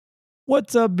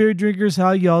What's up, beer drinkers?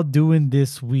 How y'all doing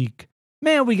this week?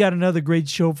 Man, we got another great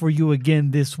show for you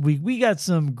again this week. We got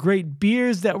some great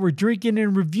beers that we're drinking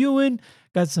and reviewing,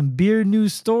 got some beer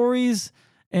news stories,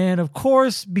 and of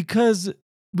course, because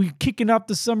we're kicking off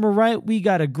the summer right, we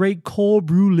got a great cold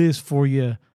brew list for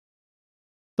you.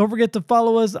 Don't forget to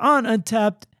follow us on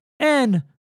Untapped and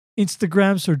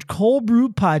Instagram, search Cöld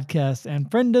Brüe Podcast, and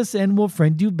friend us and we'll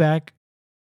friend you back.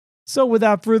 So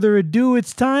without further ado,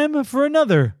 it's time for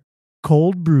another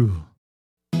Cold Brew.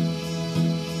 It's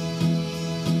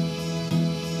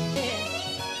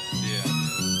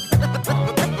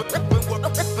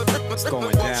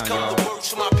going down, y'all.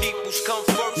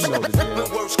 You know the deal.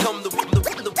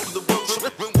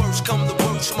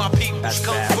 That's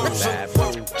bad.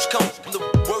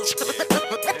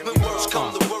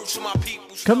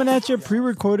 Coming at you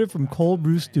pre-recorded from Cöld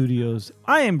Brüe Studios.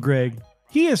 I am Greg.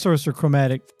 He is Sorcerer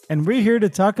Chromatic, and we're here to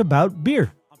talk about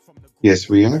beer. Yes,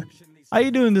 we are. How you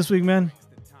doing this week, man?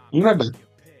 Not bad.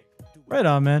 Right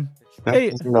on, man. Not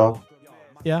Hey, bad at all.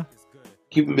 yeah,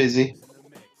 Keep busy.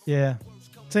 yeah.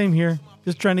 Same here.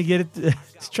 Just trying to get it.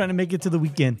 Just trying to make it to the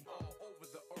weekend.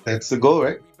 That's the goal,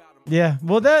 right? Yeah.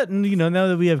 Well, that and now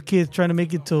that we have kids, trying to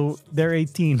make it till they're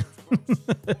 18.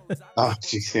 Oh,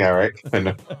 jeez. Yeah, right. I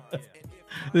know.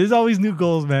 There's always new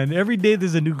goals, man. Every day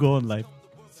there's a new goal in life.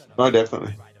 Oh,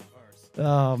 definitely.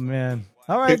 Oh man.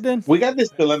 All right then. We got this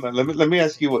dilemma. Let me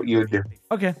ask you what you would do.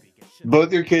 Okay.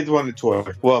 Both your kids want a toy.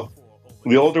 Well,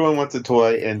 the older one wants a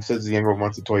toy, and says the younger one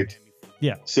wants a toy too.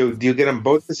 Yeah. So, do you get them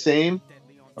both the same,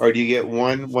 or do you get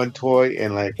one toy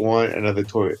and like another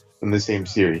toy in the same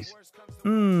series?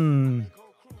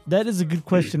 That is a good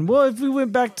question. Well, if we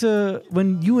went back to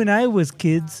when you and I was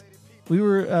kids, we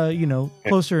were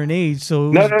closer in age,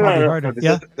 so it was probably harder. No.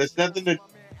 Yeah. That's nothing to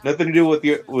do with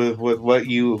what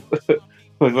you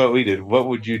with what we did. What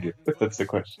would you do? That's the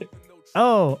question.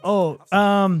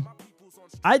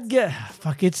 I'd get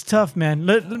it's tough, man.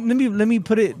 Let me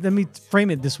frame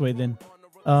it this way then.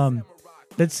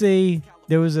 Let's say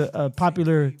there was a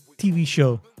popular TV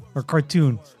show or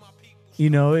cartoon.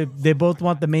 If they both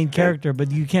want the main character,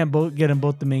 but you can't get them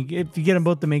both the main. If you get them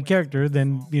both the main character,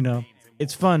 then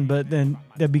it's fun, but then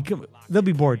they'll be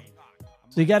bored.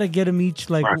 So you got to get them each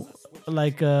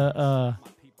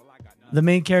the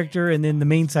main character and then the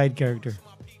main side character.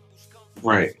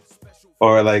 Right.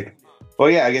 Or I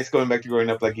guess going back to growing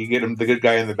up, like you get them the good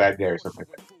guy and the bad guy or something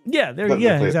like that. Yeah,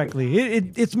 exactly.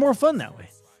 It's more fun that way.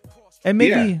 And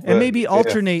maybe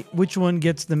alternate which one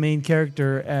gets the main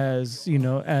character as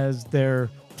their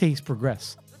tastes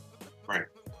progress. Right.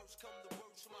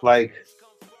 Like,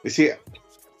 you see,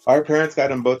 our parents got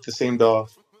them both the same doll.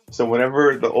 So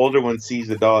whenever the older one sees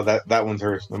the doll, that one's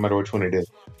hers, no matter which one it is.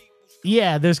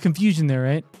 Yeah, there's confusion there,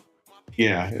 right?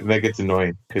 Yeah, that gets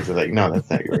annoying because they're like, no,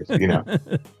 that's not yours,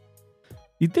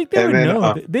 You'd think they would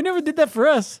know. They never did that for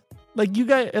us. Like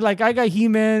I got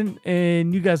He-Man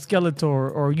and you got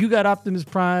Skeletor, or you got Optimus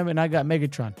Prime and I got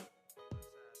Megatron.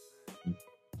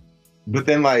 But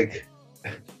then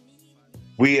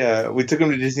we took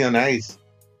them to Disney on Ice,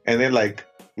 and they're like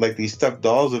these stuffed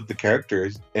dolls of the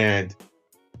characters, and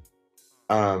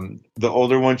the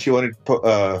older one, she wanted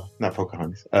not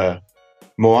Pocahontas,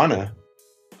 Moana,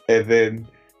 and then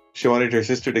she wanted her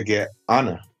sister to get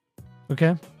Anna.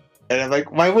 Okay. And I'm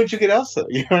like, why wouldn't you get Elsa?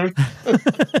 You know what I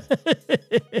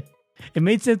mean? It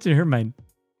made sense in her mind.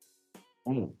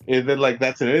 And then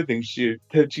that's another thing. She's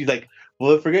like,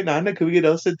 well, if we're getting Anna, could we get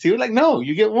Elsa too? Like, no,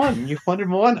 you get one. You wanted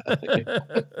Moana.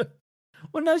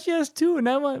 Well, now she has two, and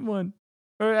I want one,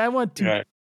 or I want two.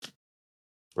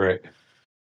 Right.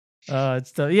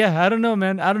 It's tough. Yeah, I don't know,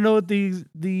 man. I don't know what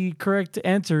the correct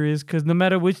answer is, because no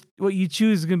matter what you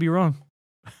choose is gonna be wrong.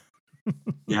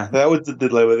 Yeah, that was the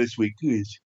dilemma this week too.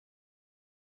 Is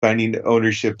finding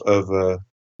ownership of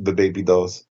the baby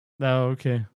dolls. Oh,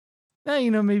 okay.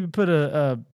 Now, maybe put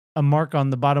a mark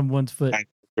on the bottom one's foot.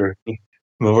 Sure.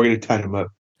 Well, we're gonna tie them up.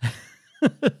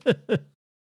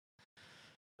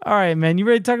 All right, man. You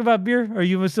ready to talk about beer, or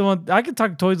you still want? I can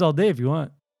talk toys all day if you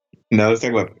want. No, let's talk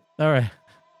about it.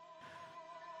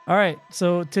 All right.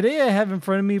 So today I have in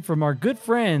front of me from our good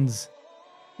friends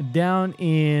down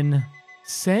in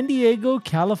San Diego,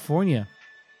 California.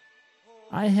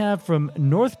 I have from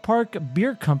North Park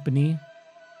Beer Company.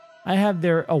 I have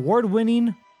their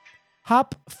award-winning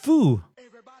Hop Foo,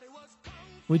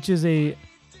 which is a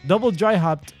double dry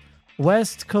hopped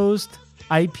West Coast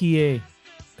IPA,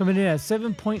 coming in at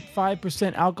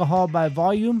 7.5% alcohol by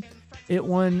volume. It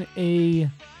won a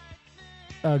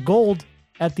gold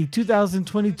at the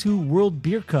 2022 World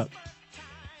Beer Cup.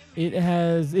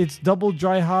 It's double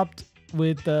dry hopped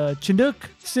with Chinook,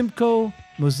 Simcoe,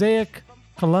 Mosaic,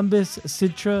 Columbus,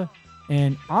 Citra,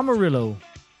 and Amarillo.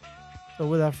 So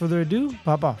without further ado,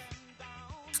 pop off.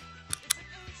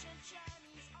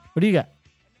 What do you got?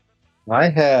 I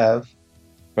have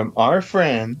from our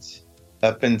friends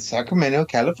up in Sacramento,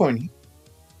 California,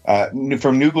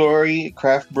 from New Glory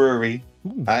Craft Brewery.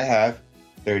 Ooh. I have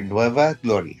their Nueva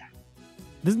Gloria.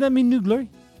 Doesn't that mean New Glory?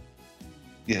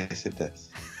 Yes, it does.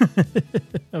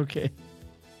 Okay.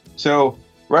 So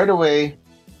right away,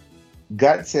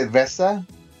 got cerveza.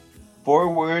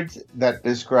 4 words that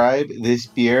describe this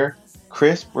beer: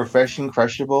 crisp, refreshing,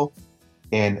 crushable,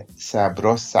 and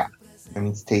sabrosa. That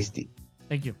means tasty.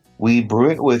 Thank you. We brew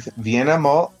it with Vienna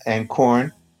malt and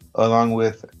corn, along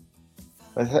with,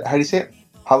 how do you say it?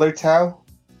 Hallertau,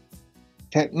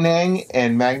 Tettnang,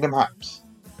 and Magnum hops.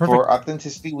 Perfect. For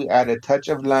authenticity, we add a touch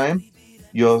of lime.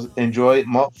 You'll enjoy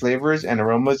malt flavors and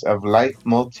aromas of light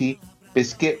malty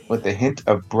biscuit with a hint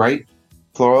of bright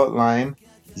floral lime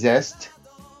zest.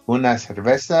 Una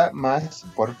cerveza más,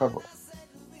 por favor.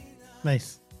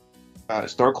 Nice.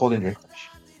 Store cold and drink fresh.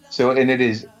 So, and it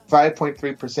is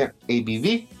 5.3%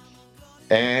 ABV.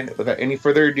 And without any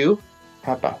further ado,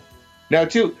 pop out. Now,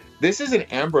 too, this is an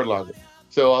amber lager.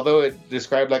 So, although it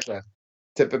described like a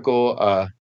typical,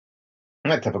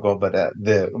 not typical, but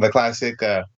the classic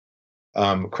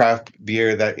craft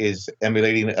beer that is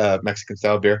emulating Mexican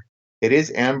style beer, it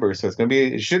is amber. So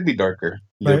it should be darker,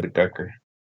 a little bit darker.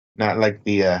 Not like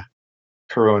the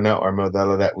Corona or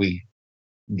Modelo that we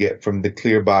get from the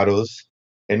clear bottles.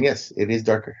 And yes, it is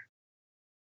darker.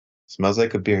 Smells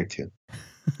like a beer too.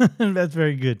 That's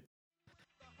very good.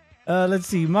 Let's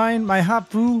see. My hot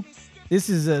brew. This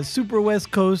is a super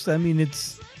West Coast. I mean,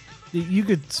 you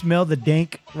could smell the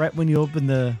dank right when you open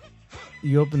the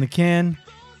can.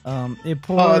 It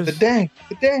pours. Oh, the dank.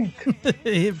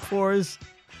 it pours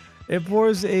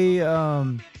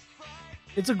a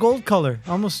it's a gold color,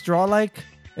 almost straw-like.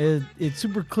 It's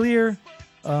super clear.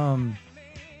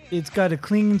 It's got a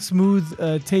clean,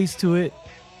 smooth taste to it.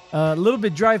 A little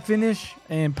bit dry finish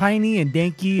and piney and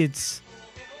danky. It's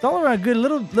all around good.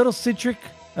 Little citric,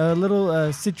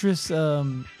 little citrus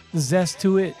zest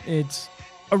to it. It's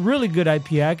a really good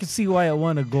IPA. I can see why it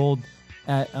won a gold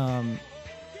at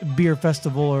beer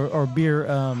festival or beer. You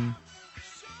know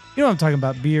what I'm talking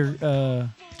about? Beer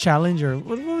challenge, or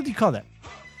what would you call that?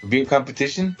 Beer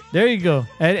competition? There you go.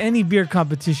 At any beer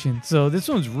competition. So this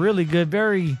one's really good.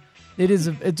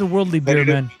 It's a worldly beer,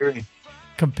 man. Brewing.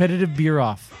 Competitive beer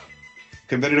off.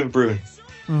 Competitive brewing.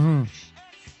 Mm-hmm.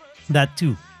 That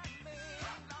too.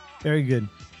 Very good.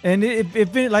 And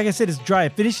if like I said, it's dry.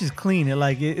 It finishes clean.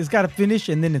 It's got to finish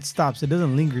and then it stops. It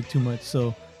doesn't linger too much.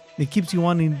 So it keeps you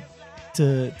wanting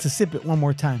to sip it one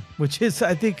more time, which is,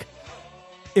 I think,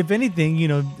 if anything,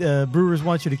 brewers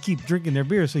want you to keep drinking their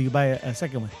beer, so you buy a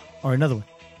second one or another one.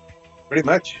 Pretty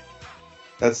much.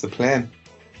 That's the plan.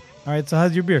 All right, so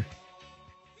how's your beer?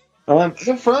 Up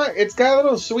front, it's got a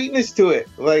little sweetness to it.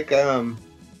 Like,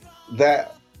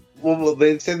 that, well,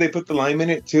 they said they put the lime in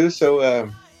it too, so,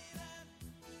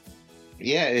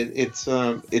 yeah, it's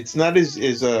not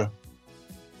as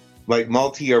like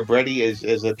malty or bready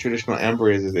as a traditional amber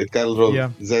is. It's got a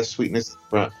little zest sweetness up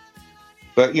front.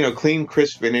 But, clean,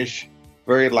 crisp finish,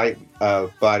 very light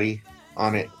body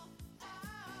on it.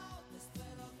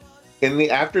 In the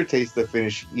aftertaste, the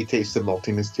finish, you taste the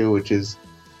maltiness too, which is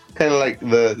kind of like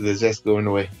the zest going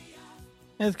away.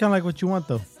 Yeah, it's kind of like what you want,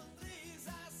 though.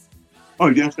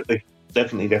 Oh, definitely.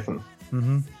 Definitely.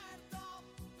 Mm-hmm.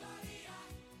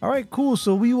 All right, cool.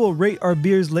 So we will rate our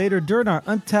beers later during our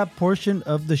Untapped portion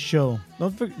of the show.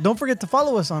 Don't forget to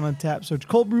follow us on Untapped. Search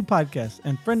Cöld Brüe Podcast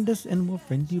and friend us, and we'll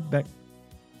friend you back.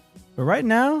 But right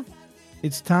now,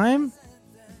 it's time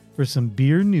for some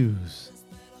beer news.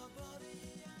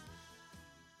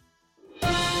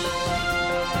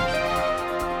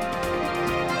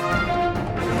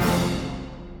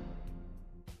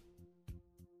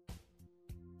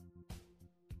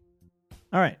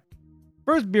 All right.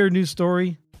 First beer news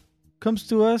story comes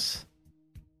to us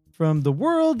from the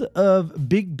world of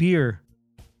big beer.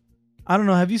 I don't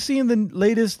know. Have you seen the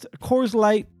latest Coors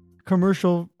Light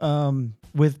commercial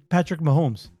with Patrick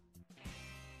Mahomes?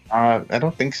 I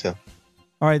don't think so.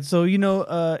 All right. So,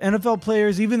 NFL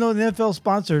players, even though the NFL is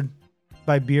sponsored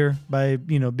by beer, by,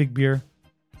 big beer,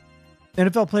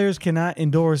 NFL players cannot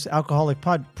endorse alcoholic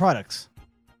products.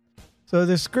 So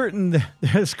they're skirting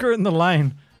the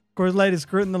line. Coors Light is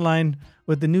skirting the line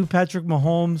with the new Patrick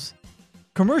Mahomes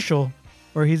commercial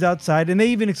where he's outside. And they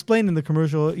even explained in the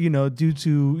commercial, due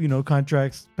to,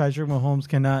 contracts, Patrick Mahomes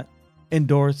cannot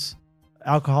endorse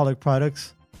alcoholic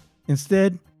products.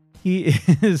 Instead, he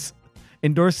is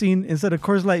endorsing, instead of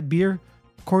Coors Light beer,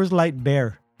 Coors Light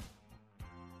Bear.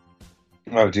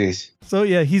 Oh, jeez. So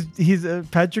yeah, he's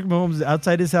Patrick Mahomes is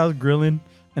outside his house grilling,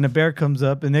 and a bear comes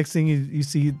up, and next thing you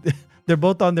see, they're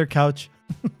both on their couch,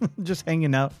 just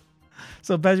hanging out.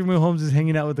 So Patrick Mahomes is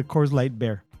hanging out with the Coors Light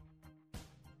bear.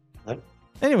 Yep.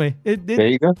 Anyway, There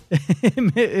you go.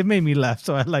 it made me laugh,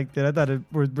 so I liked it. I thought it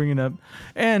worth bringing up,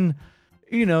 and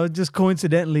just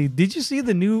coincidentally, did you see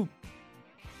the new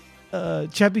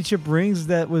championship rings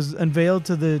that was unveiled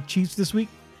to the Chiefs this week?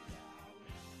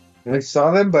 I saw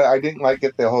them, but I didn't like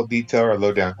it the whole detail or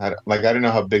lowdown. I don't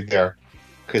know how big they are,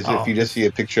 because if you just see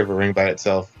a picture of a ring by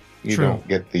itself, you don't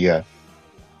get the.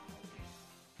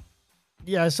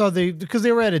 Yeah, I saw because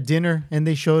they were at a dinner and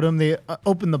they showed them. They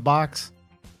opened the box,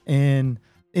 and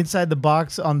inside the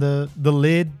box on the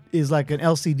lid is like an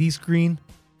LCD screen,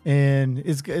 and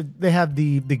they have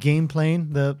the game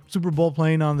playing, the Super Bowl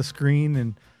playing on the screen,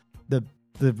 and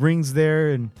the rings there,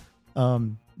 and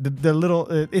the little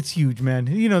it's huge, man.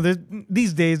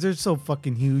 These days they're so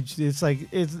fucking huge. It's like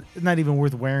it's not even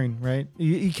worth wearing, right?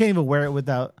 You can't even wear it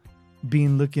without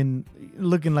being looking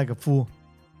like a fool.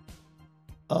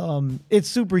 It's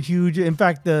super huge. In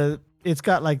fact, it's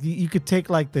got like you could take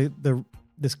like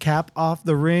this cap off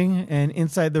the ring, and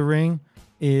inside the ring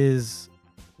is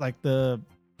like the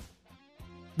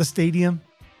stadium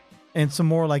and some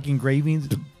more like engravings.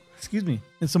 Excuse me,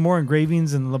 and some more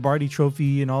engravings and the Lombardi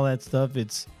Trophy and all that stuff.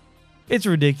 It's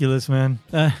ridiculous, man.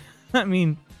 I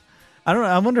mean, I don't know.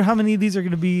 I wonder how many of these are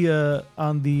going to be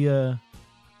on the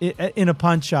in a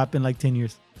pawn shop in like 10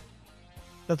 years.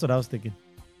 That's what I was thinking.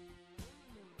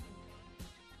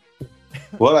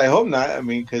 Well, I hope not. I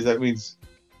mean, because that means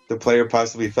the player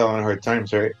possibly fell on hard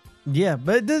times, right? Yeah,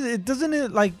 but it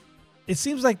doesn't like. It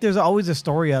seems like there's always a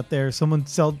story out there. Someone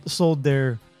sold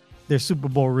their Super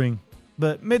Bowl ring,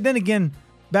 but then again,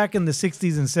 back in the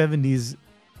 60s and 70s,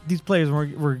 these players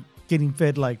were getting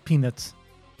fed like peanuts.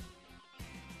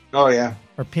 Oh yeah,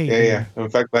 or paid. Yeah. In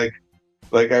fact, like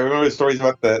I remember stories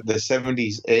about the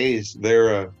 70s A's.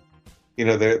 Their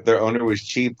owner was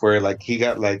cheap, where like he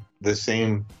got like the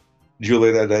same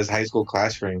jeweler that does high school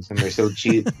class rings, and they're so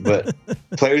cheap. But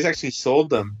players actually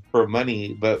sold them for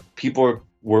money, but people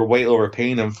were way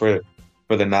overpaying them for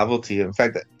the novelty. In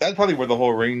fact, that's probably where the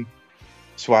whole ring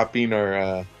swapping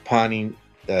or pawning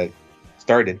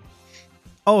started.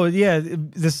 Oh yeah,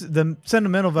 the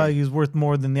sentimental value is worth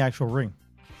more than the actual ring.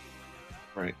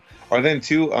 Right. Or then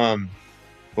too, well,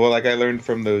 like I learned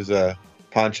from those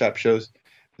pawn shop shows,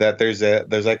 that there's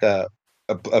like a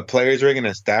player's ring and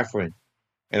a staff ring.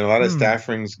 And a lot of staff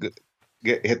rings get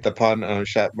hit the pawn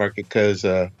shop market because,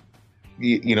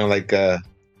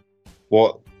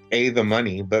 well, A, the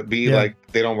money, but B, like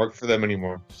they don't work for them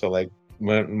anymore. So like,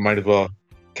 might as well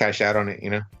cash out on it,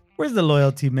 Where's the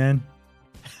loyalty, man?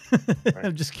 Right.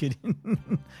 I'm just kidding.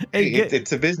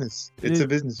 It's a business. It's a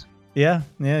business. Yeah,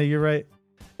 you're right.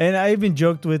 And I even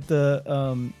joked with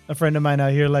a friend of mine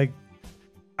out here, like,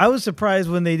 I was surprised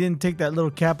when they didn't take that little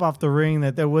cap off the ring,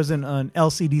 that there wasn't an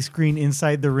LCD screen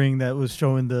inside the ring that was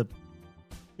showing the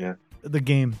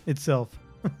game itself.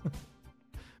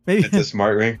 Maybe it's a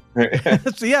smart ring.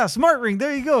 So yeah, smart ring.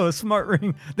 There you go, a smart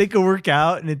ring. They could work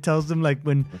out, and it tells them like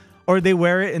or they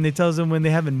wear it, and it tells them when they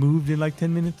haven't moved in like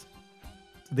 10 minutes.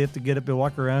 So they have to get up and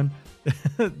walk around,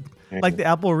 like the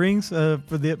Apple rings for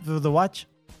the watch.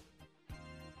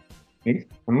 I'm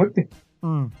looking.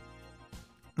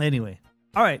 Anyway.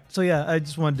 All right, so yeah, I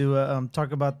just wanted to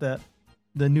talk about the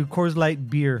new Coors Light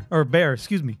beer or bear,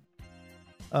 excuse me.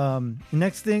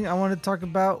 Next thing I want to talk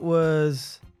about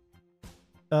was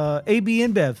AB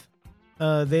InBev.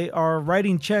 They are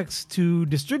writing checks to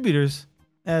distributors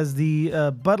as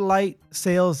the Bud Light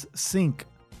sales sink.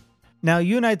 Now,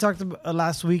 you and I talked about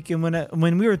last week, and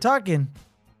when we were talking,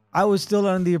 I was still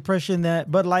under the impression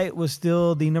that Bud Light was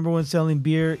still the number one selling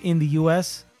beer in the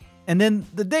U.S. And then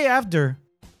the day after,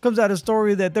 comes out a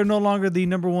story that they're no longer the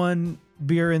number one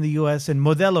beer in the U.S. and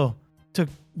Modelo took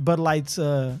Bud Light's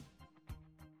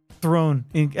throne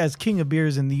as king of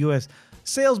beers in the U.S.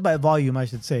 Sales by volume, I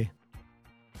should say.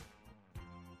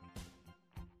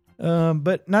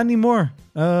 But not anymore.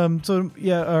 So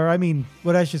yeah, or I mean,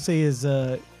 what I should say is,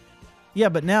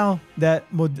 but now that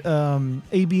AB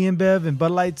InBev and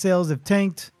Bud Light sales have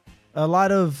tanked, a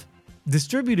lot of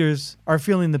distributors are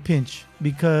feeling the pinch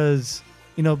because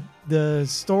the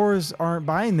stores aren't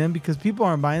buying them because people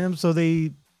aren't buying them. So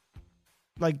they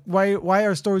why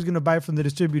are stores going to buy from the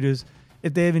distributors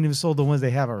if they haven't even sold the ones they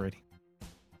have already?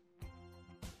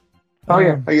 Oh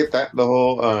yeah, I get that. The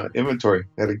whole inventory,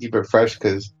 got to keep it fresh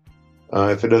because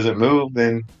if it doesn't move,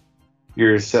 then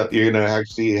you're going to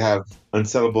actually have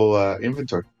unsellable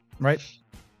inventory. Right.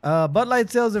 Bud Light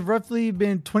sales have roughly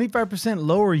been 25%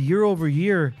 lower year over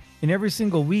year in every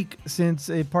single week since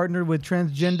it partnered with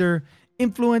transgender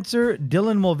influencer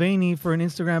Dylan Mulvaney for an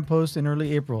Instagram post in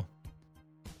early April.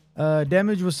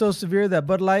 Damage was so severe that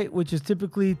Bud Light, which is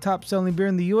typically top-selling beer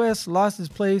in the U.S., lost its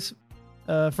place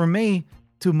from May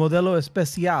to Modelo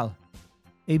Especial.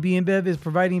 AB InBev is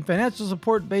providing financial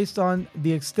support based on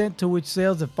the extent to which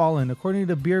sales have fallen, according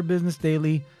to Beer Business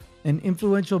Daily, an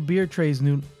influential beer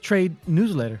trade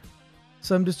newsletter.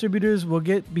 Some distributors will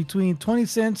get between 20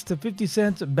 cents to 50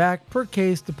 cents back per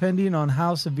case depending on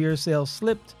how severe sales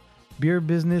slipped, Beer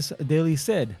Business Daily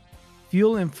said.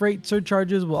 Fuel and freight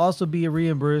surcharges will also be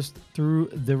reimbursed through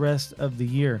the rest of the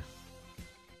year.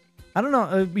 I don't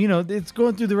know, it's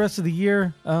going through the rest of the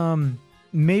year.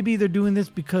 Maybe they're doing this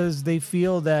because they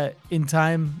feel that in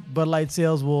time Bud Light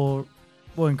sales will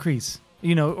increase,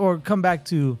 or come back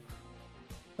to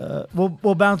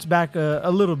we'll bounce back a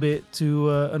little bit to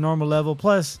a normal level.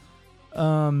 Plus,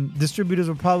 distributors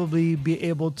will probably be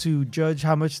able to judge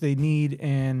how much they need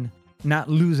and not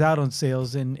lose out on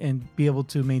sales and be able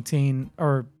to maintain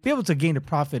or be able to gain a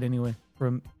profit anyway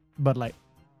from Bud Light.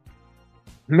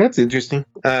 That's interesting.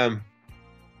 Kind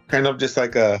of just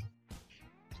like a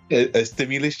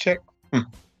stimulus check.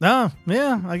 Oh,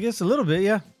 yeah, I guess a little bit,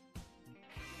 yeah.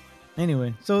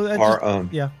 Anyway, so that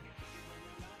yeah.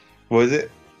 What is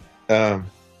it?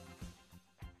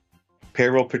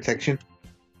 Payroll protection.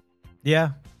 Yeah,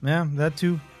 that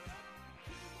too.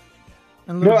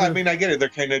 No, I mean, I get it. They're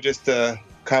kind of just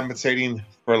compensating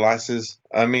for losses.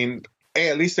 I mean, hey,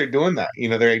 at least they're doing that.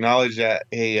 They acknowledge that,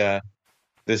 hey,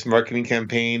 this marketing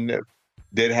campaign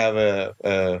did have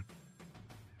a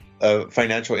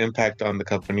financial impact on the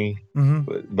company,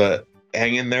 but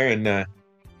hang in there and,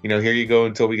 here you go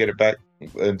until we get it back,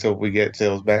 until we get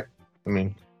sales back. I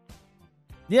mean,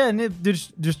 yeah, and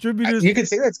distributors. You could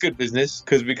say that's good business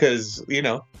because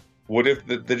what if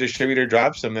the distributor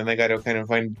drops them? Then they got to kind of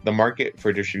find the market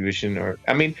for distribution, or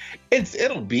I mean,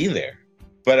 it'll be there,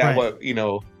 but at what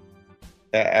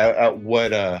at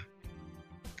what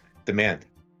demand?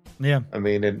 Yeah, I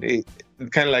mean, it's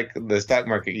kind of like the stock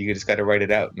market. You just got to write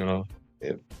it out.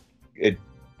 It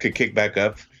could kick back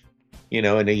up, in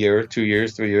a year, 2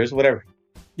 years, 3 years, whatever.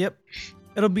 Yep.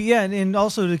 It'll be, and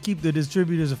also to keep the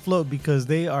distributors afloat because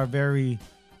they are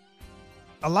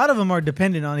a lot of them are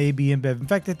dependent on AB InBev. In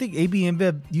fact, I think AB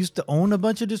InBev used to own a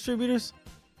bunch of distributors.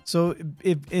 So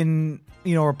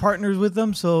are partners with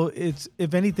them. So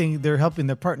if anything, they're helping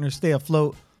their partners stay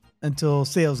afloat until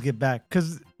sales get back.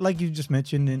 Because like you just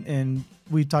mentioned and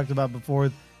we talked about before,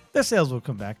 their sales will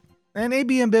come back. And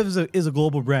AB InBev is a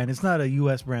global brand. It's not a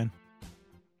U.S. brand.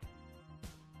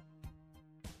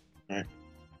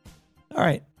 All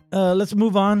right, let's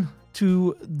move on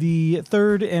to the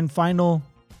third and final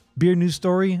beer news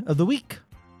story of the week.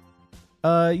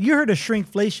 You heard of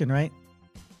shrinkflation, right?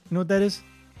 You know what that is?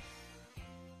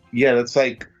 Yeah, that's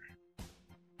like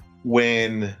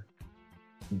when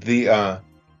the I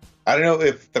don't know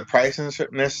if the price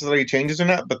necessarily changes or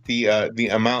not, but the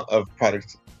amount of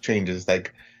product changes.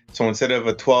 Like, so instead of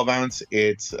a 12 ounce,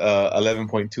 it's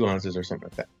 11.2 ounces or something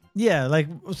like that. Yeah, like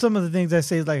some of the things I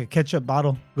say is like a ketchup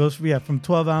bottle goes from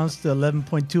 12 ounce to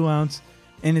 11.2 ounce,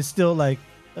 and it's still like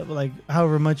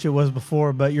however much it was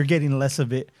before, but you're getting less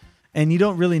of it, and you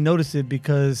don't really notice it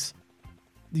because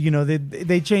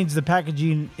they changed the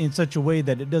packaging in such a way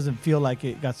that it doesn't feel like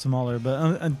it got smaller.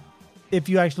 But if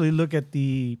you actually look at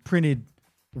the printed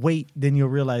weight, then you'll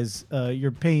realize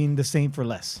you're paying the same for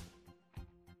less.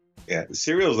 Yeah,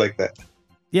 cereal's like that.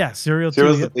 Yeah, cereal's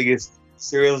the biggest.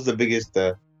 Cereal's the biggest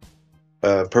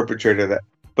perpetrator of that.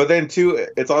 But then too,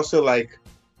 it's also like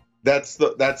that's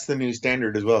the new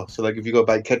standard as well. So like if you go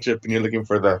buy ketchup and you're looking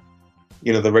for the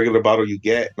the regular bottle you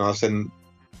get, and all of a sudden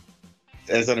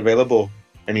it's not available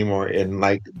anymore, and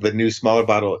like the new smaller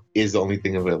bottle is the only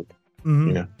thing available.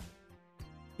 Mm-hmm.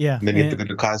 Yeah. And then you have to go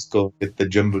to Costco, get the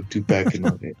jumbo 2-pack and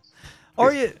all that.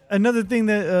 Or another thing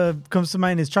that comes to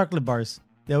mind is chocolate bars.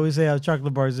 They always say how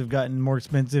chocolate bars have gotten more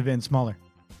expensive and smaller.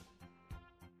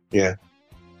 Yeah.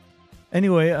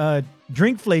 Anyway,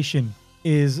 drinkflation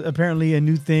is apparently a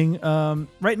new thing.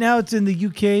 Right now it's in the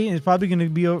UK and it's probably going to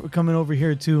be coming over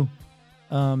here too.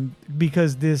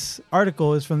 Because this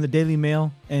article is from the Daily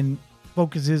Mail and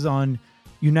focuses on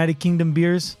United Kingdom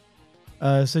beers,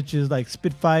 such as like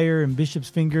Spitfire and Bishop's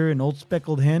Finger and Old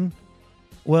Speckled Hen.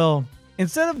 Well,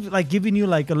 instead of like giving you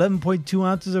like 11.2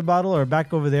 ounces a bottle, or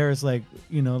back over there, it's like,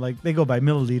 like they go by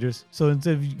milliliters. So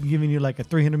instead of giving you like a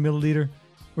 300 milliliter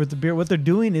worth of beer, what they're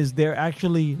doing is they're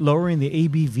actually lowering the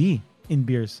ABV in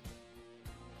beers.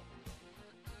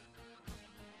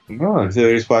 Oh, so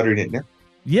they're just watering it now?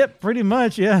 Yep, pretty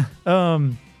much, yeah.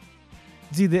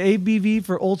 See, the ABV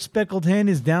for Old Speckled Hen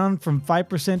is down from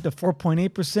 5% to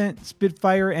 4.8%.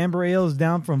 Spitfire Amber Ale is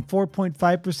down from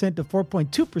 4.5% to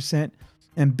 4.2%.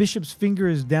 And Bishop's Finger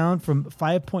is down from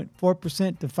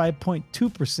 5.4% to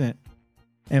 5.2%.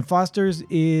 And Foster's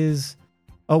was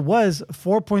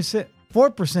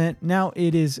 4%. Now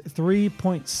it is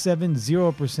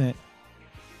 3.70%.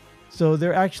 So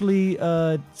they're actually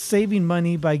saving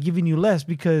money by giving you less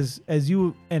because, as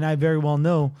you and I very well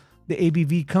know, the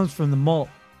ABV comes from the malt.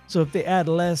 So if they add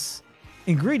less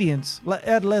ingredients,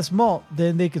 add less malt,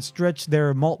 then they could stretch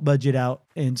their malt budget out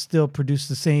and still produce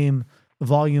the same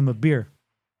volume of beer.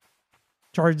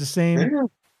 Charge the same. Yeah.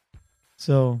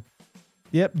 So,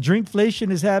 yep, drinkflation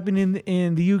is happening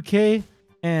in the UK.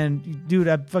 And dude,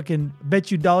 I fucking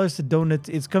bet you dollars to donuts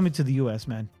it's coming to the US,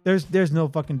 man. There's no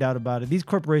fucking doubt about it. These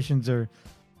corporations are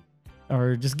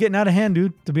just getting out of hand,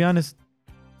 dude, to be honest.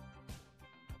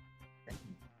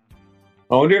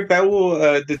 I wonder if that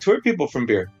will deter people from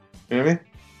beer. You know what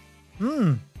I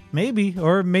mean? Maybe.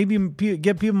 Or maybe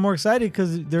get people more excited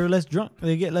because they're less drunk.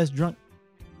 They get less drunk.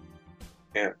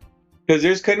 Yeah. Because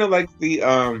there's kind of like the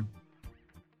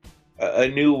a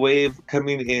new wave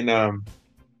coming in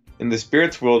the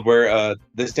spirits world where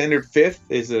the standard fifth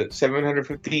is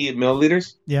 750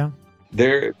 milliliters. Yeah.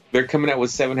 They're coming out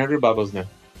with 700 bottles now.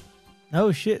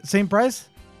 Oh shit. Same price?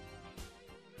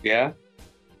 Yeah.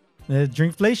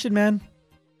 Drinkflation, man.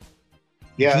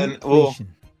 Yeah, and well,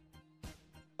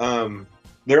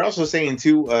 they're also saying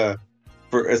too,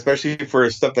 for especially for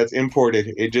stuff that's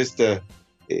imported, it just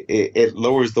it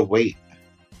lowers the weight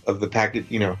of the packet,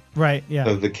 Right, yeah.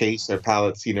 of the case or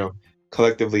pallets,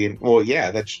 collectively. And well, yeah,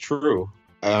 that's true.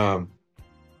 But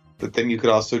then you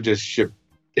could also just ship,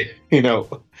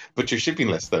 but you're shipping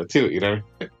less though too,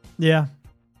 Yeah.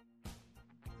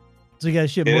 So you gotta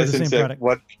ship In more of the essence, same product.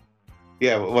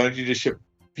 why don't you just ship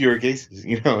fewer cases,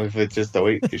 if it's just a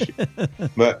weight issue.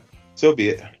 But so be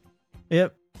it.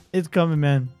 Yep, it's coming,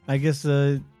 man. I guess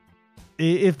it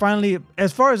finally,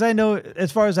 as far as I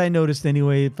noticed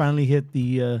anyway, it finally hit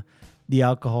the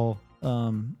alcohol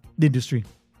industry,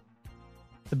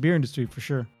 the beer industry for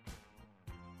sure.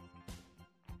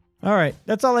 All right,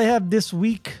 that's all I have this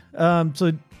week.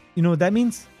 So you know what that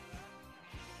means?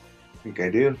 I think I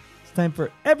do. It's time for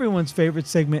everyone's favorite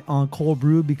segment on Cold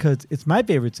Brew because it's my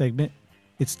favorite segment.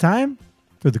 It's time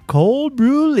for the Cöld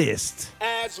Brüe List.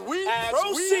 As we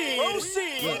proceed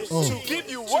to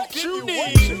give you what you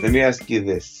need. Let me ask you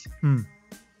this.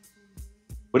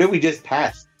 What did we just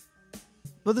pass?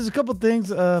 Well, there's a couple things.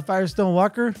 Firestone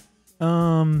Walker.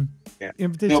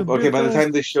 Invitation No, okay, Beer by the Fest.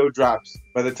 time this show drops,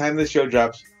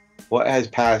 what has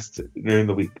passed during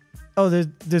the week? Oh,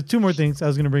 there's two more things I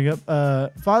was going to bring up.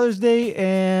 Father's Day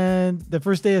and the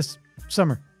first day of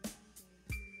summer.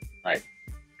 Right.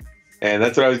 And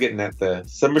that's what I was getting at. The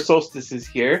summer solstice is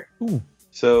here. Ooh.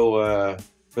 So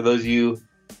for those of you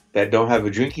that don't have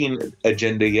a drinking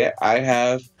agenda yet, I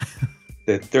have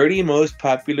the 30 most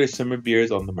popular summer beers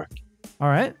on the market. All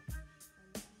right.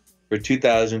 For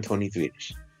 2023.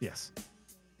 Yes.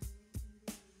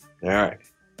 All right.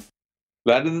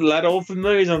 A lot of old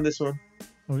familiars on this one.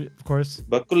 Oh, of course.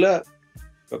 Buckle up.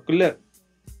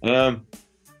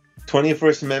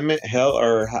 21st Amendment, Hell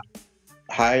or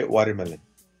High Watermelon.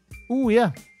 Ooh,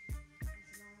 yeah.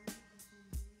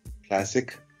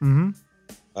 Classic. Mm-hmm.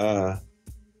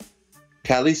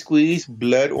 Cali Squeeze,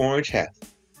 Blood Orange Half.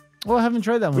 Well, I haven't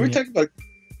tried that one We were yet. talking about.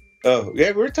 Oh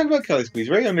yeah, we were talking about Cali Squeeze.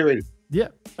 Very underrated. Yeah.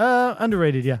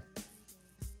 Underrated, yeah.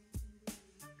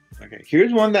 Okay,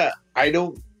 here's one that I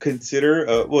don't consider.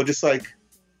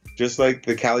 Just like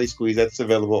the Cali Squeeze, that's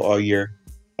available all year.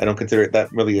 I don't consider it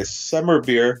that really a summer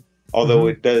beer, although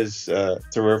it does.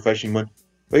 It's a refreshing one.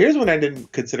 But here's one I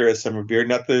didn't consider a summer beer.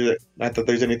 Not that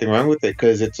there's anything wrong with it,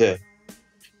 because it's a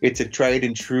tried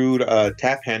and true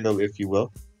tap handle, if you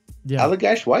will. Yeah.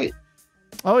 Allagash White.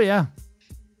 Oh, yeah.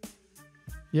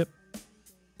 Yep.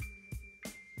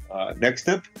 Next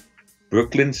up,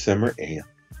 Brooklyn Summer Ale.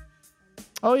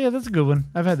 Oh, yeah, that's a good one.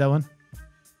 I've had that one.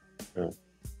 All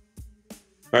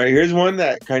right, here's one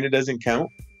that kind of doesn't count.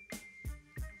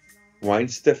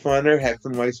 Weinstefaner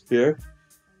Heffenweiss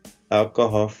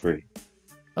alcohol free.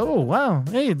 Oh, wow.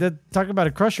 Hey, talk about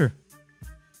a crusher.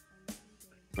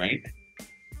 Right.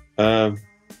 Then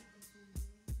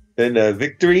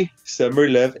Victory Summer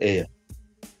Love Ale.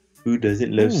 Who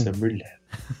doesn't love summer love?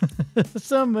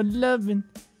 Summer loving.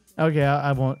 Okay,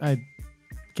 I won't. I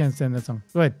can't stand that song.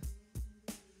 Go ahead.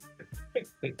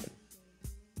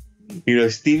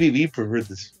 Stevie V preferred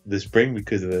the spring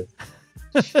because of that.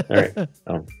 All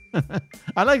right.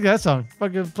 I like that song.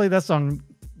 Fucking play that song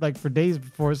like for days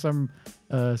before some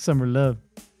summer love.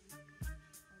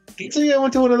 So yeah, I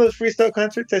went to one of those freestyle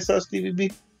concerts. I saw Stevie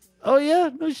B. Oh yeah,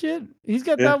 no shit. He's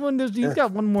got Yeah. that one. He's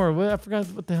got one more. I forgot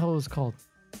what the hell it was called.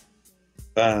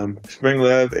 Spring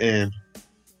Love and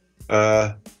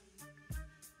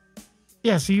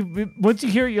Yeah, so once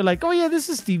you hear it, you're like, oh yeah, this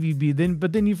is Stevie B.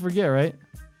 But then you forget, right?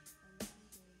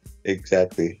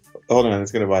 exactly. Hold on,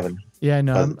 it's gonna bother me. Yeah, I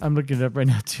know. I'm looking it up right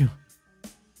now too.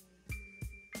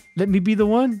 Let Me Be the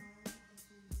One.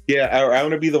 Yeah, I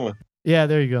want to be the one. Yeah,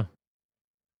 there you go.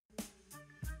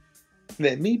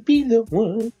 Let me be the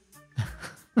one.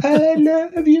 I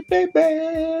love you, baby.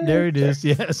 There it is.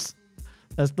 Yes,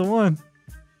 that's the one.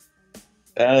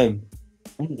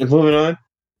 Moving on.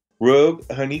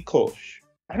 Rogue Honey Kolsch.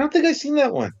 I don't think I've seen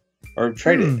that one or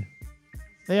tried it.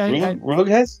 Yeah, Rogue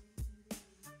has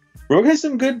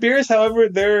some good beers. However,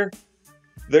 their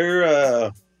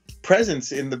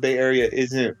presence in the Bay Area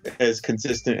isn't as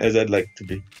consistent as I'd like to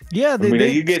be. Yeah,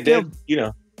 you get dead.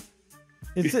 You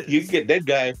get dead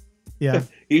guy. Yeah,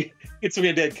 you get some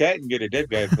dead cat and get a dead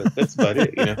guy, but that's about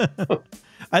it.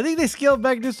 I think they scaled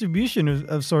back distribution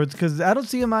of sorts because I don't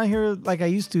see them out here like I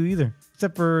used to either,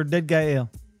 except for Dead Guy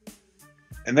Ale.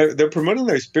 And they're promoting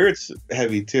their spirits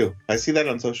heavy too. I see that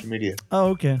on social media. Oh,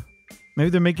 okay. Maybe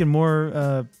they're making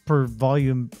more per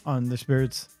volume on the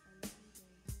spirits.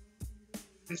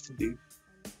 Yes, indeed.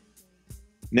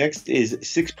 Next is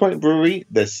 6 Point Brewery,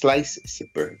 the Slice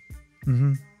Sipper.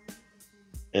 Mm-hmm.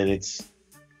 And it's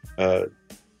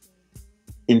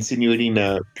insinuating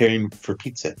pairing for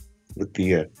pizza with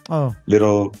the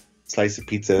little slice of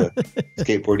pizza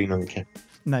skateboarding on the can.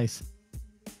 Nice.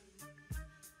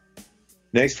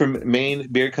 Next from Maine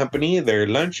Beer Company, their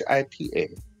Lunch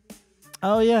IPA.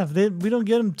 Oh yeah, we don't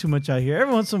get them too much out here.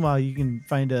 Every once in a while, you can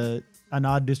find an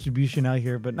odd distribution out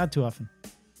here, but not too often.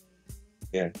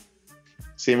 Yeah,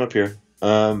 same up here.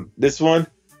 This one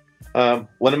of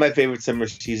my favorite summer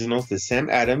seasonals, the Sam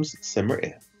Adams Summer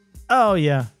Ale. Oh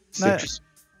yeah, Citrus.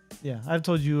 Yeah. I've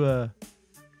told you,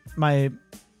 my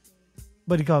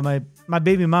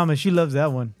baby mama, she loves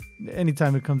that one.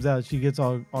 Anytime it comes out, she gets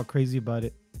all crazy about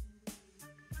it.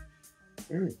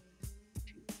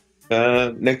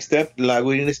 Next up,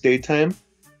 Lagunitas Daytime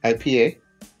IPA.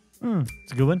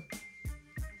 It's a good one.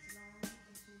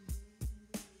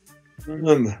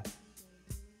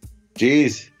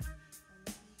 Geez.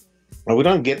 Well, we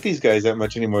don't get these guys that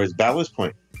much anymore. It's Ballast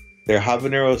Point. They're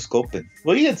Habanero Sculpin.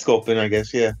 Well, you had Sculpin, I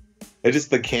guess, yeah. It's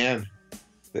just the can.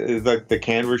 It's like the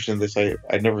can version of this.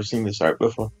 I'd never seen this art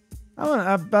before. I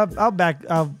don't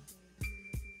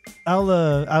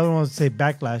want to say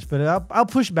backlash, but I'll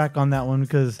push back on that one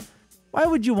because why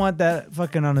would you want that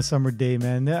fucking on a summer day,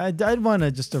 man? I'd want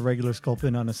just a regular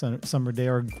Sculpin on a summer day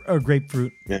or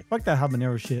grapefruit. Yeah. Fuck that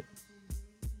habanero shit.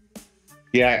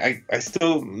 Yeah, I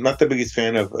still not the biggest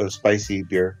fan of spicy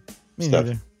beer Me stuff.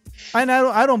 neither. And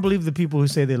I don't believe the people who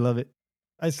say they love it.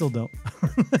 I still don't.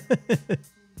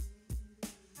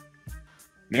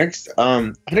 Next,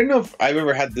 I don't know if I've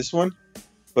ever had this one,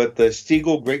 but the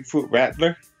Stiegel Grapefruit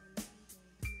Rattler.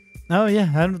 Oh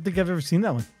yeah, I don't think I've ever seen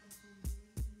that one.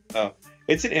 Oh,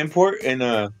 it's an import, and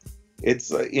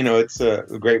it's it's a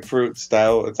grapefruit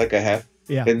style. It's like a half.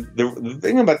 Yeah. And the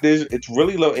thing about this, it's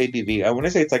really low ABV. I want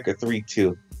to say it's like a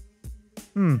 3.2.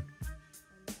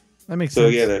 That makes so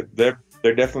sense. So yeah,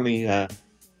 they're definitely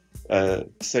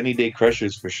sunny day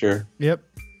crushers for sure. Yep.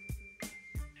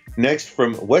 Next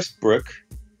from Westbrook,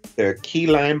 their Key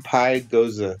Lime Pie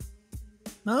Goza.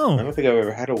 No. I don't think I've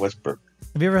ever had a Westbrook.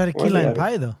 Have you ever had a key lime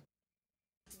pie though?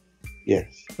 Yes.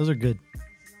 Those are good.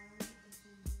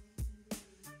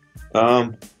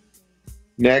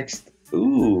 Next,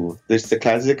 there's the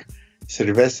classic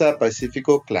Cerveza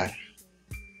Pacifico Clara.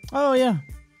 Oh yeah,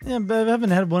 but I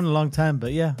haven't had one in a long time.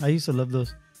 But yeah, I used to love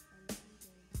those.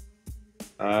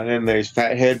 Then there's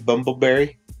Fathead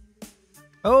Bumbleberry.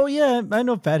 Oh yeah, I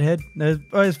know Fathead.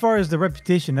 As far as the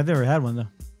reputation, I've never had one though.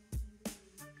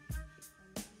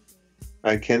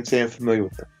 I can't say I'm familiar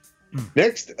with them.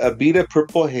 Next, Abita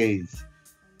Purple Haze.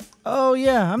 Oh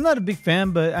yeah, I'm not a big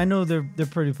fan, but I know they're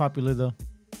pretty popular though.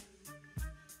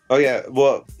 Oh yeah,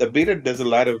 well, Abita does a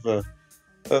lot of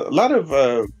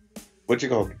what you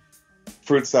call them?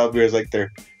 Fruit style beers, like I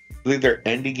believe they're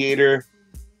Indicator.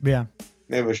 Yeah.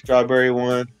 They have a strawberry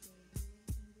one.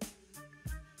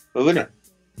 Moving on.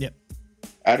 Yep.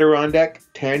 Adirondack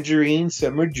Tangerine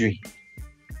Summer Dream.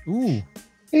 Ooh.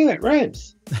 Hey, that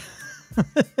rhymes.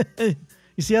 You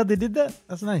see how they did that?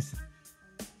 That's nice.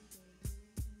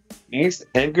 Next,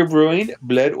 Anchor Brewing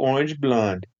Blood Orange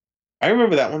Blonde. I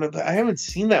remember that one. I haven't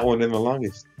seen that one in the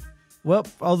longest. Well,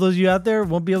 all those of you out there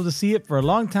won't be able to see it for a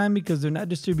long time because they're not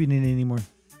distributing it anymore.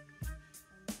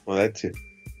 Well, that too.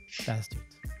 Bastards.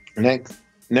 Next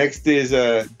Next is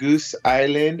Goose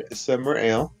Island Summer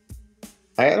Ale.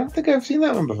 I don't think I've seen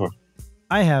that one before.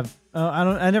 I have.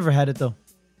 I never had it though,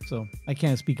 so I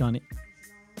can't speak on it.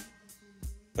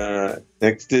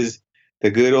 Next is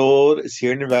the good old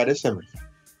Sierra Nevada Summer.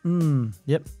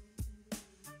 Yep.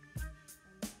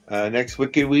 Next,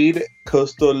 Wicked Weed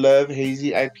Coastal Love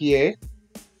Hazy IPA.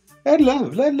 Add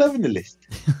love in the list.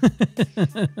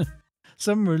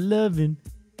 Summer loving.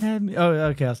 Had me. Oh,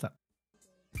 okay. I'll stop.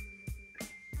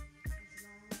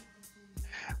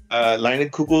 Line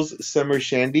of Kugel's Summer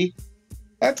Shandy.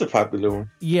 That's a popular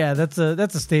one. Yeah, that's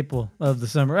a staple of the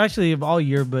summer. Actually, of all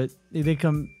year, but they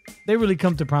really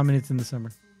come to prominence in the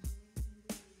summer.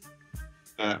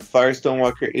 Firestone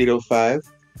Walker 805.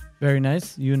 Very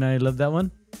nice. You and I love that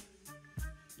one.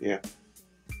 Yeah.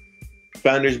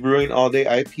 Founders Brewing All Day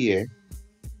IPA.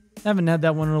 Haven't had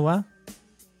that one in a while.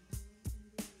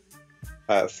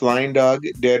 Flying Dog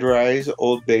Dead Rise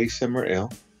Old Bay Summer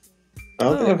Ale. I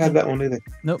don't think I've had that one either.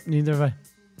 Nope, neither have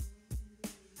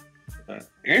I.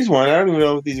 Here's one. I don't even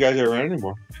know if these guys are around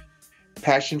anymore.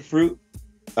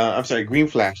 Green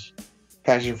Flash.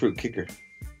 Passion Fruit Kicker.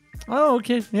 Oh,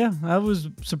 okay. Yeah, I was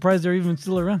surprised they're even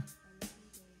still around.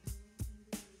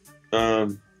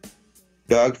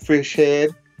 Dogfish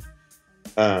Head.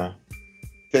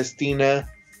 Festina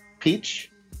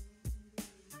Peach.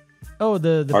 Oh,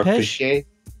 the Pesh.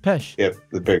 Pesh. Yep,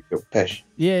 the Pesh.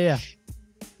 Yeah.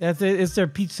 It's their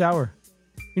peach sour.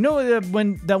 You know,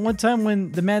 when that one time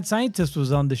when the Mad Scientist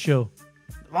was on the show,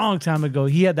 a long time ago,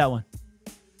 he had that one.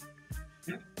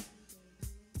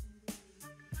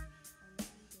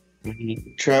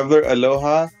 Traveler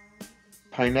Aloha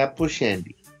Pineapple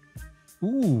Shandy.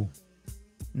 Ooh,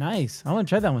 nice. I want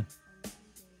to try that one.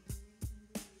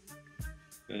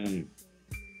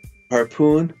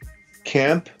 Harpoon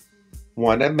Camp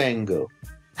Want a Mango.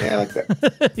 Yeah, I like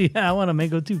that. Yeah, I want a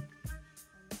mango too.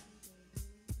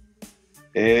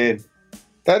 And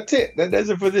that's it. That does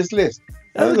it for this list.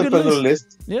 That was a fun little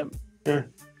list. Yep. Yeah.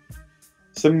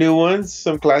 Some new ones,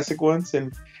 some classic ones.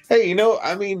 And hey,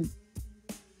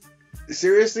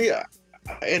 seriously,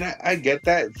 and I get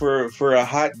that for a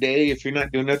hot day, if you're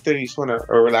not doing nothing, you just want a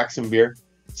relaxing beer.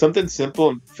 Something simple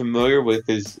and familiar with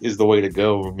is the way to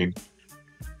go. I mean,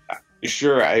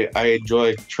 sure, I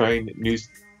enjoy trying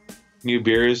new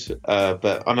beers,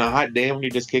 but on a hot day when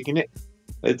you're just kicking it,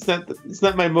 it's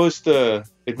not my most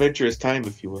adventurous time,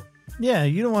 if you will. Yeah,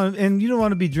 you don't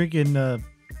want to be drinking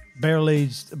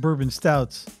barrel-aged bourbon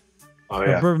stouts. Oh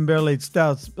yeah, bourbon barrel-aged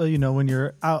stouts. When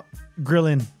you're out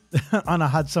grilling on a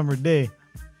hot summer day.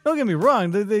 Don't get me wrong,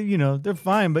 they're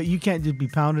fine, but you can't just be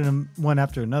pounding them one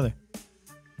after another.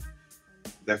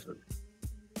 Definitely.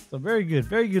 So very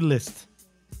good list.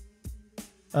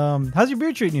 How's your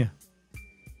beer treating you?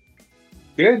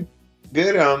 Good.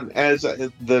 As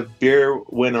the beer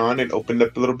went on, it opened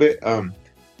up a little bit. A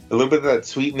little bit of that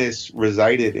sweetness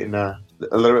resided in a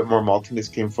little bit more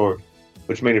maltiness came forward,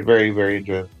 which made it very, very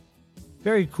enjoyable.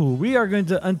 Very cool. We are going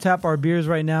to untap our beers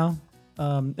right now.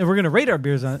 And we're going to rate our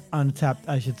beers on Untapped,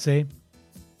 I should say.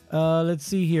 Let's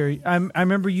see here. I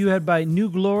remember you had by New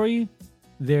Glory.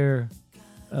 Their,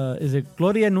 is it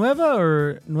Gloria Nueva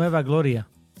or Nueva Gloria?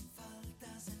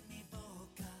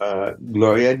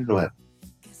 Gloria Nueva.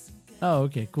 Oh,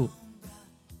 okay, cool.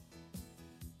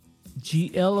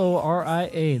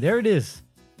 Gloria. There it is.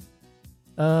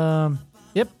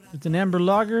 Yep, it's an amber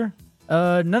lager.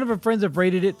 None of our friends have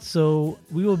rated it, so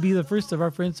we will be the first of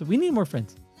our friends. So we need more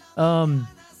friends. What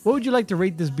would you like to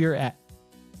rate this beer at?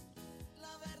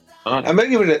 I'm gonna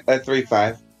give it a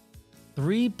 3.5.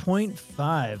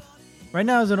 3.5. Right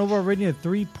now is an overall rating of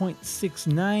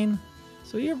 3.69.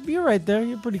 So you're right there.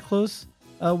 You're pretty close.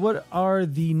 What are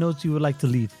the notes you would like to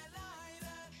leave?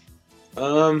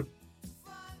 I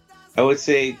would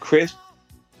say crisp,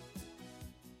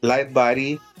 light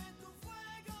body,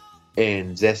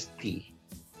 and zesty.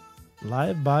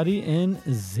 Live body and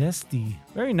zesty.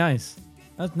 Very nice.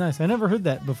 That's nice. I never heard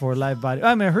that before, live body.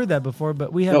 I mean, I heard that before,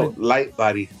 but we haven't. No, light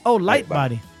body. Oh, light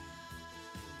body.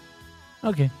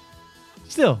 Okay.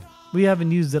 Still, we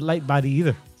haven't used the light body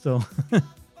either. So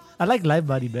I like live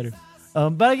body better.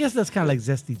 But I guess that's kind of like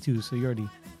zesty too. So you already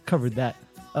covered that.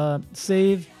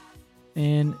 Save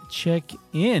and check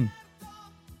in.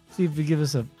 See if we give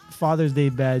us a Father's Day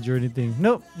badge or anything.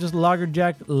 Nope, just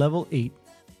Lagerjack level 8.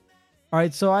 All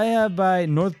right, so I have by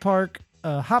North Park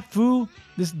Hop Fu.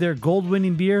 This is their gold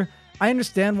winning beer. I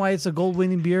understand why it's a gold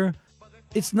winning beer.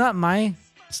 It's not my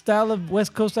style of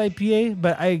West Coast IPA,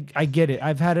 but I get it.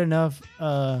 I've had enough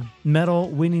medal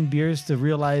winning beers to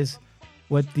realize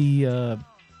what the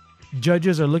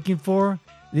judges are looking for.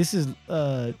 This is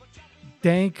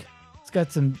dank. It's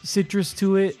got some citrus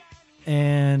to it.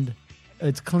 and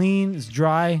it's clean, it's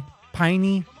dry,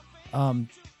 piney,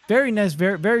 very nice,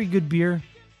 very good beer.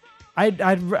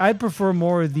 I'd prefer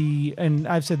more of the, and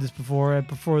I've said this before, I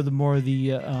prefer the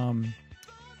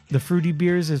fruity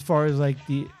beers as far as like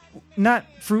the, not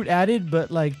fruit added,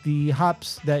 but like the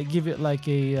hops that give it like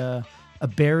a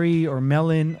berry or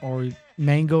melon or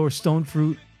mango or stone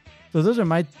fruit. So those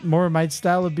are more my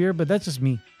style of beer, but that's just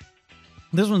me.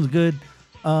 This one's good.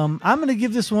 I'm gonna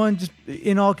give this one just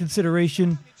in all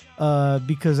consideration,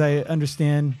 because I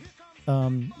understand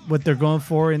what they're going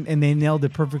for, and they nailed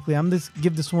it perfectly. I'm gonna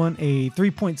give this one a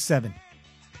 3.7.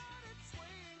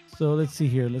 So let's see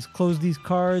here. Let's close these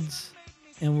cards,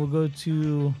 and we'll go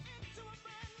to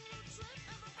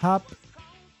Hop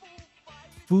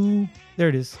Foo. There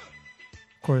it is.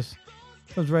 Of course,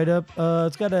 comes right up.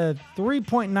 It's got a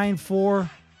 3.94.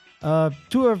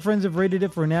 Two of our friends have rated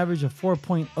it for an average of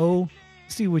 4.0.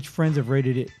 See which friends have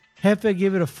rated it. Hefe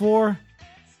gave it a 4.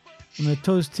 I'm going to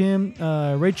toast him.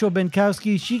 Rachel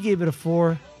Benkowski, she gave it a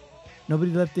 4.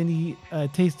 Nobody left any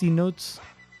tasty notes.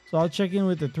 So I'll check in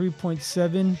with a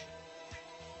 3.7.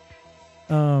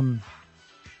 I'm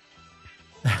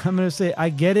going to say I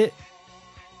get it.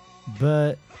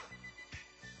 But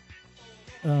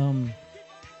I'm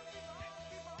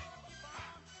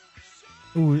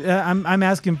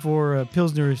asking for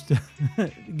Pilsners to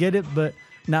get it, but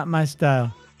not my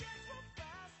style.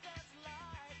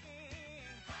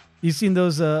 You've seen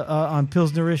those on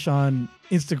Pilsnerish on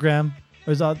Instagram.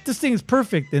 Where it's all, this thing is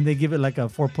perfect, and they give it like a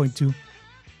 4.2.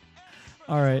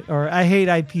 All right. Or I hate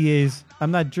IPAs.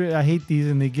 I hate these,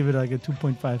 and they give it like a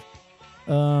 2.5.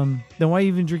 Then why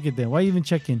even drink it then? Why even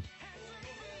check in?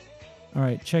 All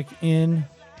right, check in,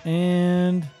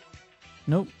 and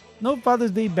nope, no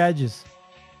Father's Day badges.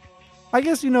 I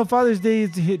guess, Father's Day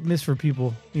is a hit and miss for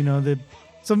people. That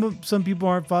some people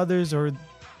aren't fathers, or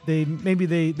they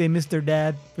miss their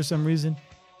dad for some reason,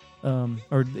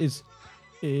 or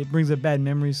it brings up bad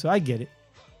memories. So I get it.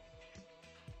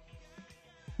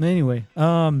 Anyway,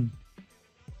 a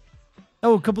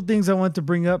couple things I want to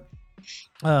bring up.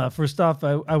 First off,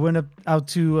 I went out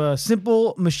to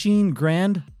Simple Machine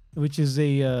Grand, which is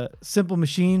a Simple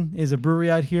Machine is a brewery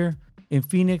out here in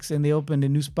Phoenix, and they opened a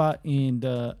new spot in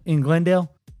Glendale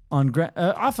on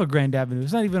off of Grand Avenue.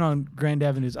 It's not even on Grand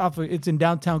Avenue. It's in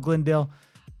downtown Glendale.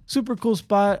 Super cool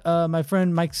spot. My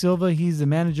friend Mike Silva, he's the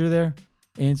manager there,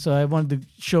 and so I wanted to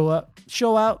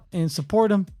show out and support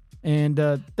him. And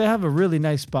they have a really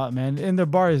nice spot, man. And their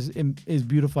bar is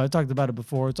beautiful. I talked about it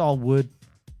before. It's all wood,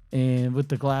 and with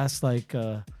the glass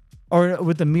or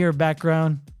with the mirror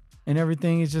background and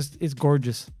everything. It's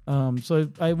gorgeous. So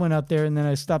I went out there, and then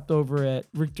I stopped over at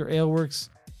Richter Ale Works,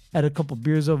 had a couple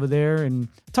beers over there, and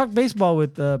talked baseball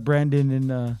with Brandon.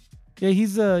 And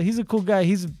he's a cool guy.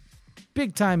 He's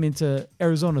big time into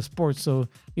Arizona sports. So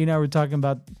you and I were talking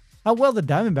about how well the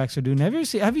Diamondbacks are doing.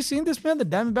 Have you seen this, man? The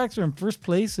Diamondbacks are in first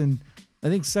place, and I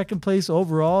think second place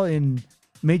overall in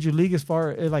Major League, as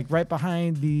far like right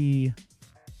behind the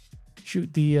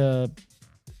Tampa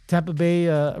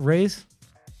Bay Rays.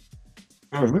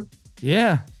 Mm-hmm.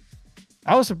 Yeah,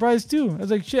 I was surprised too. I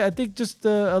was like, shit. I think just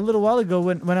a little while ago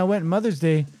when I went Mother's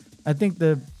Day, I think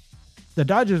the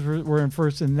Dodgers were in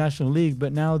first in the National League,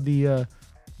 but now the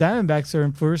Diamondbacks are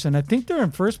in first, and I think they're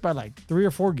in first by like 3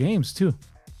 or 4 games too.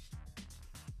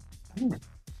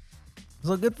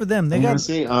 So good for them. They got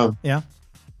yeah.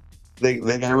 They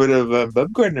got rid of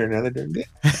Bumgarner. Now they're doing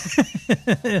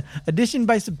good. Addition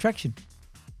by subtraction.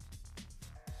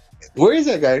 Where is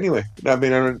that guy anyway? I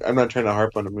mean, I'm not trying to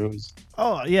harp on him.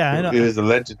 I know. He was a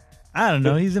legend. I don't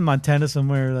know. He's in Montana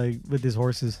somewhere, like with his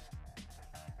horses.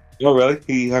 Oh, really?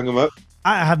 He hung him up?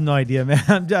 I have no idea, man.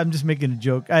 I'm just making a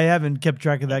joke. I haven't kept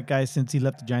track of that guy since he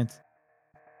left the Giants.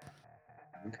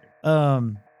 Okay.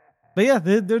 But yeah,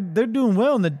 they're doing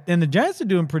well, and the Giants are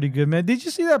doing pretty good, man. Did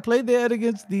you see that play they had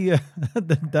against the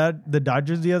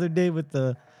Dodgers the other day with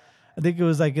I think it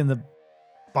was like in the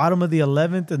bottom of the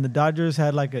 11th, and the Dodgers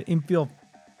had like an infield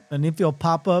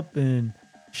pop up, and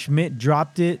Schmidt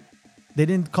dropped it. They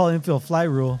didn't call infield fly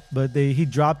rule, but he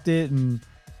dropped it and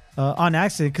on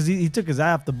accident because he took his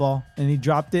eye off the ball, and he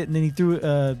dropped it, and then he threw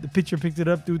the pitcher picked it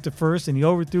up, threw it to first, and he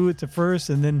overthrew it to first,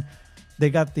 and then they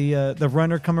got the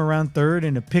runner come around third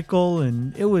in a pickle,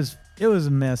 and it was a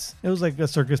mess. It was like a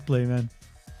circus play, man.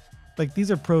 Like,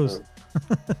 these are pros.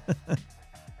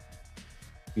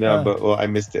 No, but I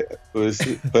missed it.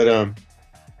 God,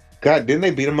 didn't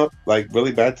they beat them up like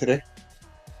really bad today?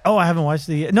 Oh, I haven't watched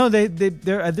it. No, they're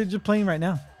just playing right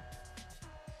now.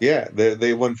 Yeah,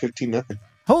 they won 15-0.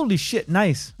 Holy shit!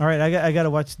 Nice. All right, I got to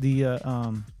watch the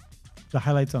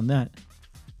highlights on that.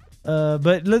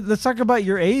 But let's talk about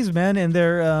your A's, man, and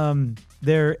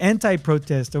their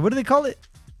anti-protest, or what do they call it?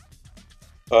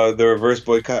 The reverse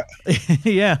boycott.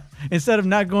 Yeah. Instead of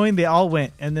not going, they all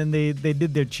went, and then they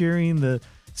did their cheering, the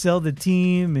sell the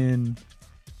team, and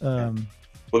Well,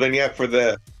 then for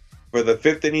the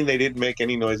fifth inning, they didn't make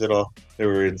any noise at all. They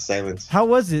were in silence. How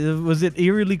was it? Was it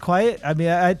eerily quiet? I mean,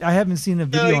 I haven't seen a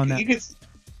video on that.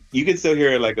 You could still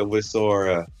hear like a whistle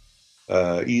or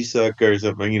a e-suck or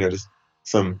something. Just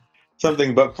something.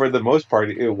 But for the most part,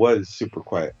 it was super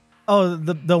quiet. Oh,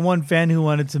 the one fan who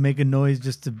wanted to make a noise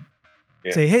just to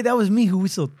say, "Hey, that was me who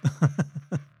whistled."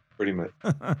 Pretty much.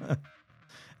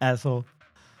 Asshole.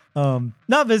 No,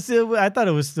 but still, I thought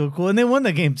it was still cool, and they won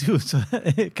the game too, so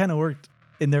it kind of worked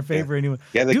in their favor anyway.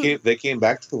 Yeah, they came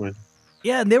back to the win.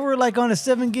 Yeah, and they were like on a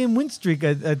 7-game win streak,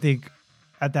 I think,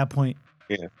 at that point.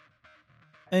 Yeah.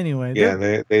 Anyway.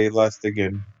 Yeah, they lost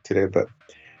again today, but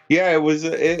yeah, it was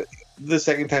the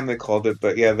second time they called it.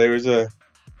 But yeah, there's a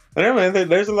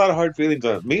lot of hard feelings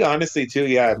on me, honestly too.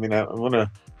 Yeah, I mean, I want to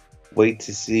wait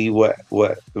to see what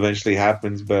eventually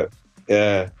happens, but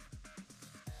I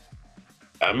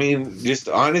mean, just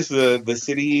honest, the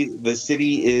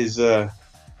city is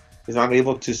not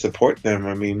able to support them.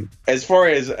 I mean, as far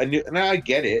as now I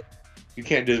get it. You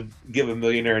can't just give a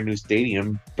millionaire a new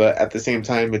stadium, but at the same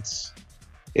time, it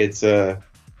was a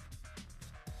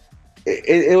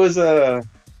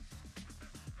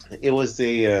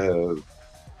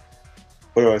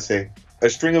what do I say? A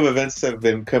string of events that have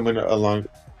been coming along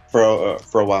for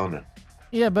a while now.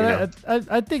 Yeah, but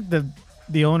I think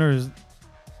the owners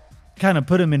kind of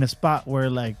put him in a spot where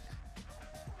like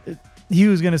he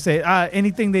was gonna say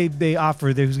anything they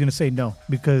offered, they was gonna say no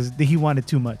because he wanted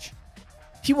too much.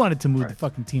 He wanted to move the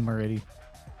fucking team already.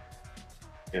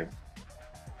 Yeah.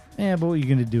 Yeah, but what are you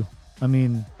gonna do? I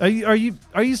mean, are you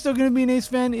still gonna be an Ace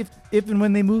fan if and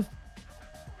when they move?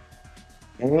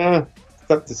 It's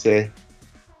tough to say.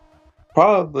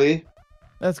 Probably.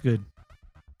 That's good.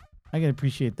 I can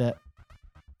appreciate that.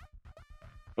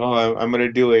 Oh, I'm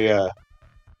gonna do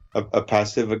a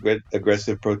passive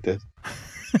aggressive protest.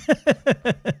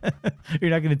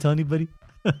 You're not gonna tell anybody?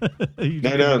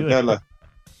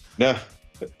 No.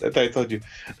 I thought I told you.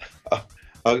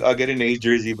 I'll get an A's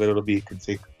jersey, but it'll be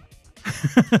Canseco.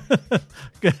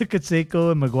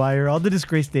 Canseco and Maguire, all the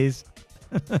disgrace days.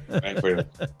 Right.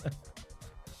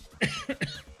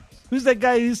 Who's that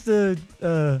guy who used to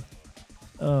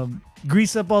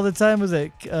grease up all the time? Was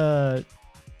it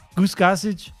Goose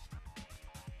Gossage?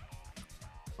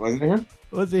 Wasn't it him?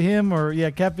 Was it him or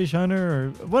Catfish Hunter or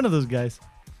one of those guys?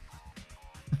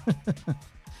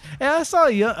 Yeah, I saw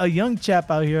a young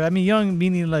chap out here. I mean, young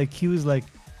meaning like he was like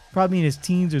probably in his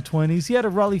teens or 20s. He had a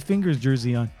Raleigh Fingers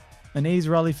jersey on, an A's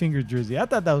Raleigh Fingers jersey. I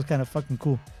thought that was kind of fucking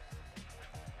cool.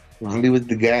 Raleigh was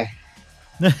the guy.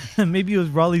 Maybe it was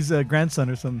Raleigh's grandson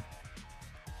or something.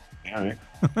 All right.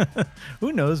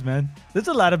 Who knows, man? There's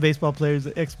a lot of baseball players,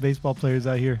 ex-baseball players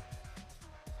out here.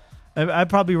 I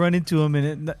probably run into them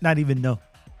and not even know.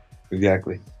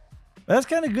 Exactly. That's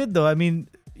kind of good though. I mean,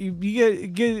 you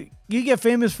get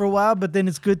famous for a while, but then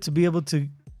it's good to be able to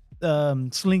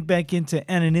slink back into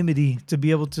anonymity, to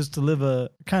be able just to live a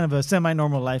kind of a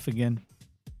semi-normal life again.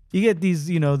 You get these,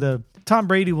 the Tom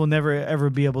Brady will never ever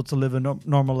be able to live a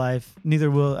normal life.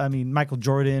 Neither will, Michael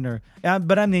Jordan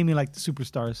but I'm naming like the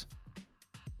superstars.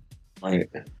 Right.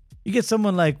 You get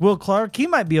someone like Will Clark, he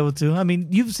might be able to. I mean,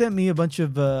 you've sent me a bunch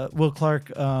of Will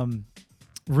Clark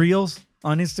reels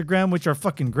on Instagram, which are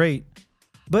fucking great.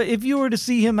 But if you were to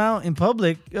see him out in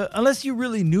public, unless you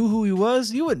really knew who he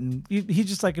was, you wouldn't. He's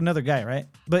just like another guy, right?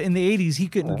 But in the 80s,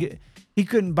 he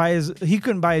couldn't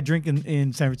buy a drink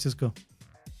in San Francisco,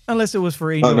 unless it was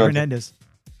for Angel Hernandez.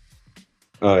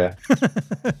 Oh yeah.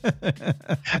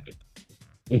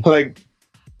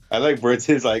 I like Bert's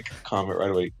like comment right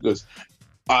away. He goes,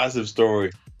 awesome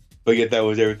story, but yet that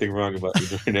was everything wrong about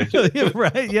Angel Hernandez. Yeah,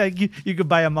 right? Yeah, you could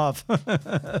buy him off.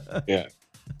 Yeah.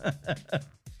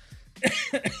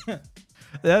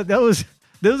 that was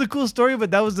a cool story, but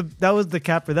that was the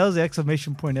capper. That was the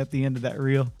exclamation point at the end of that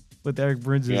reel with Eric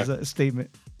Burns' statement.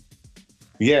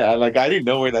 Yeah, I didn't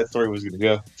know where that story was going to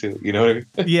go to. You know what I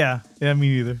mean? Yeah, me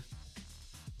neither.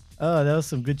 Oh, that was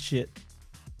some good shit.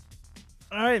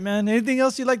 All right, man. Anything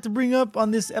else you'd like to bring up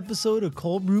on this episode of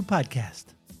Cöld Brüe Podcast?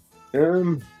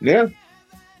 Yeah.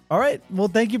 All right. Well,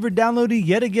 thank you for downloading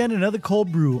yet again another Cöld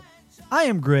Brüe. I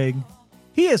am Greg.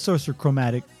 He is Sorcerer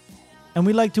Chromatic. And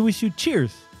we'd like to wish you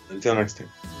cheers. Until next time.